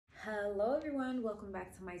Hello everyone, welcome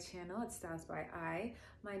back to my channel. It's Styles by I.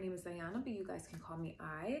 My name is Diana, but you guys can call me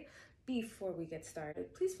I. Before we get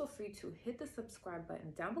started, please feel free to hit the subscribe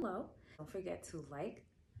button down below. Don't forget to like,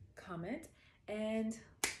 comment, and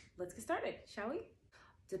let's get started, shall we?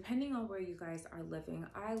 Depending on where you guys are living,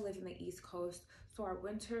 I live in the East Coast, so our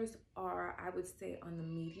winters are, I would say, on the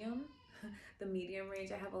medium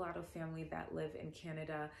range. I have a lot of family that live in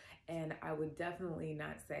Canada, and I would definitely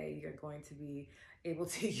not say you're going to be able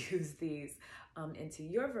to use these into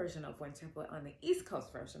your version of winter, but on the East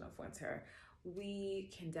Coast version of winter,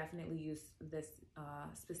 we can definitely use this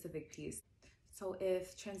specific piece. So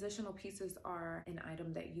if transitional pieces are an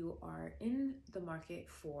item that you are in the market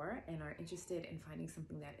for and are interested in finding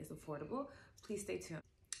something that is affordable, please stay tuned.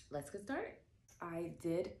 Let's get started. I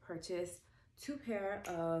did purchase 2 pair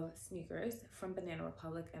of sneakers from Banana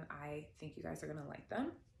Republic, and I think you guys are gonna like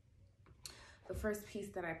them. The first piece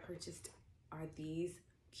that I purchased are these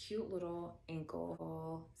cute little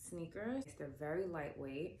ankle sneakers. They're very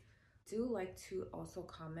lightweight. Do like to also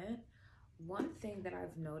comment. One thing that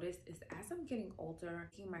I've noticed is as I'm getting older,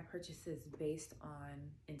 making my purchases based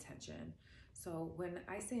on intention. So when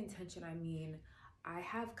I say intention, I mean I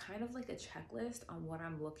have kind of like a checklist on what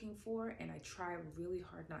I'm looking for, and I try really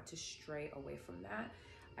hard not to stray away from that.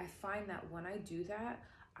 I find that when I do that,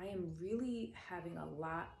 I am really having a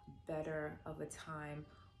lot better of a time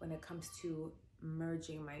when it comes to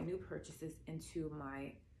merging my new purchases into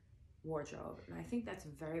my wardrobe. And I think that's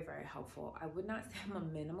very, very helpful. I would not say I'm a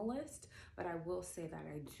minimalist, but I will say that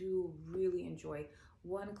I do really enjoy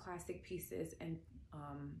one classic pieces and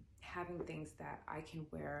having things that I can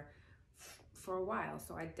wear for a while.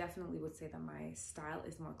 So I definitely would say that my style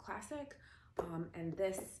is more classic, and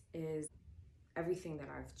this is everything that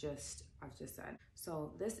I've just said.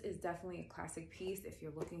 So this is definitely a classic piece. If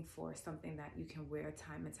you're looking for something that you can wear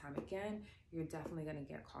time and time again, you're definitely gonna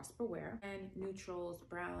get cost per wear. And neutrals,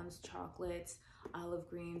 browns, chocolates, olive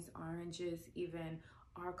greens, oranges, even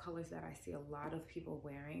are colors that I see a lot of people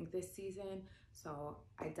wearing this season. So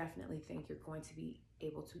I definitely think you're going to be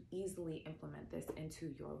able to easily implement this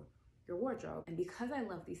into your wardrobe. And because I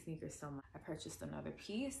love these sneakers so much, I purchased another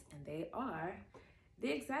piece, and they are the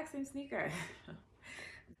exact same sneaker.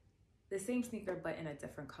 The same sneaker, but in a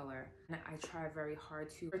different color. And I try very hard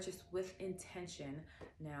to purchase with intention.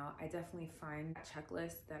 Now, I definitely find that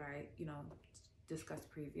checklist that I, discussed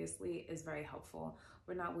previously is very helpful.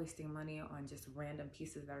 We're not wasting money on just random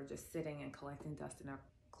pieces that are just sitting and collecting dust in our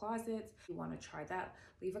closets. If you want to try that,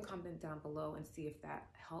 leave a comment down below and see if that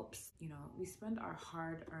helps. We spend our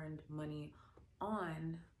hard-earned money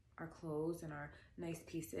on our clothes and our nice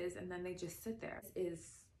pieces, and then they just sit there. This is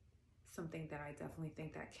something that I definitely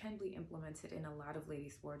think that can be implemented in a lot of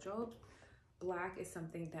ladies' wardrobes. Black is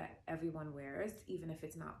something that everyone wears, even if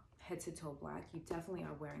it's not head to toe black. You definitely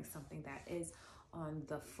are wearing something that is on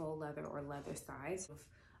the faux leather or leather side. So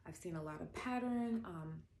I've seen a lot of pattern,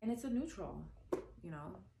 and it's a neutral,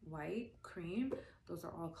 white, cream. Those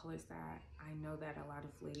are all colors that I know that a lot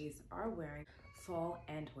of ladies are wearing fall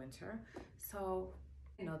and winter. So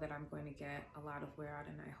I know that I'm going to get a lot of wear out,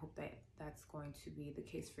 and I hope that that's going to be the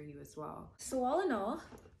case for you as well. So all in all,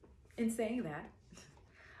 in saying that,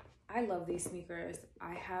 I love these sneakers.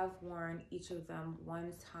 I have worn each of them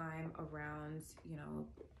one time around,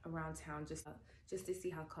 around town just to see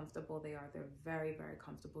how comfortable they are. They're very, very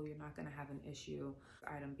comfortable. You're not gonna have an issue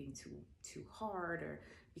item being too hard, or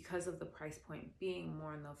because of the price point being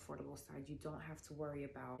more on the affordable side, you don't have to worry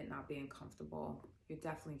about it not being comfortable. You're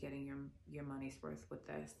definitely getting your money's worth with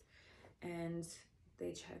this. And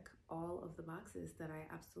they check all of the boxes that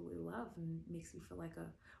I absolutely love and makes me feel like a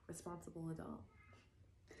responsible adult.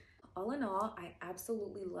 All in all, I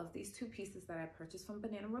absolutely love these 2 pieces that I purchased from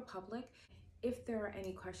Banana Republic. If there are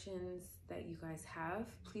any questions that you guys have,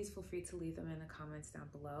 please feel free to leave them in the comments down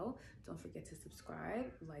below. Don't forget to subscribe,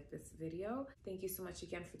 like this video. Thank you so much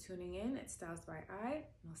again for tuning in. It's Styles by I,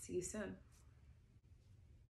 and I'll see you soon.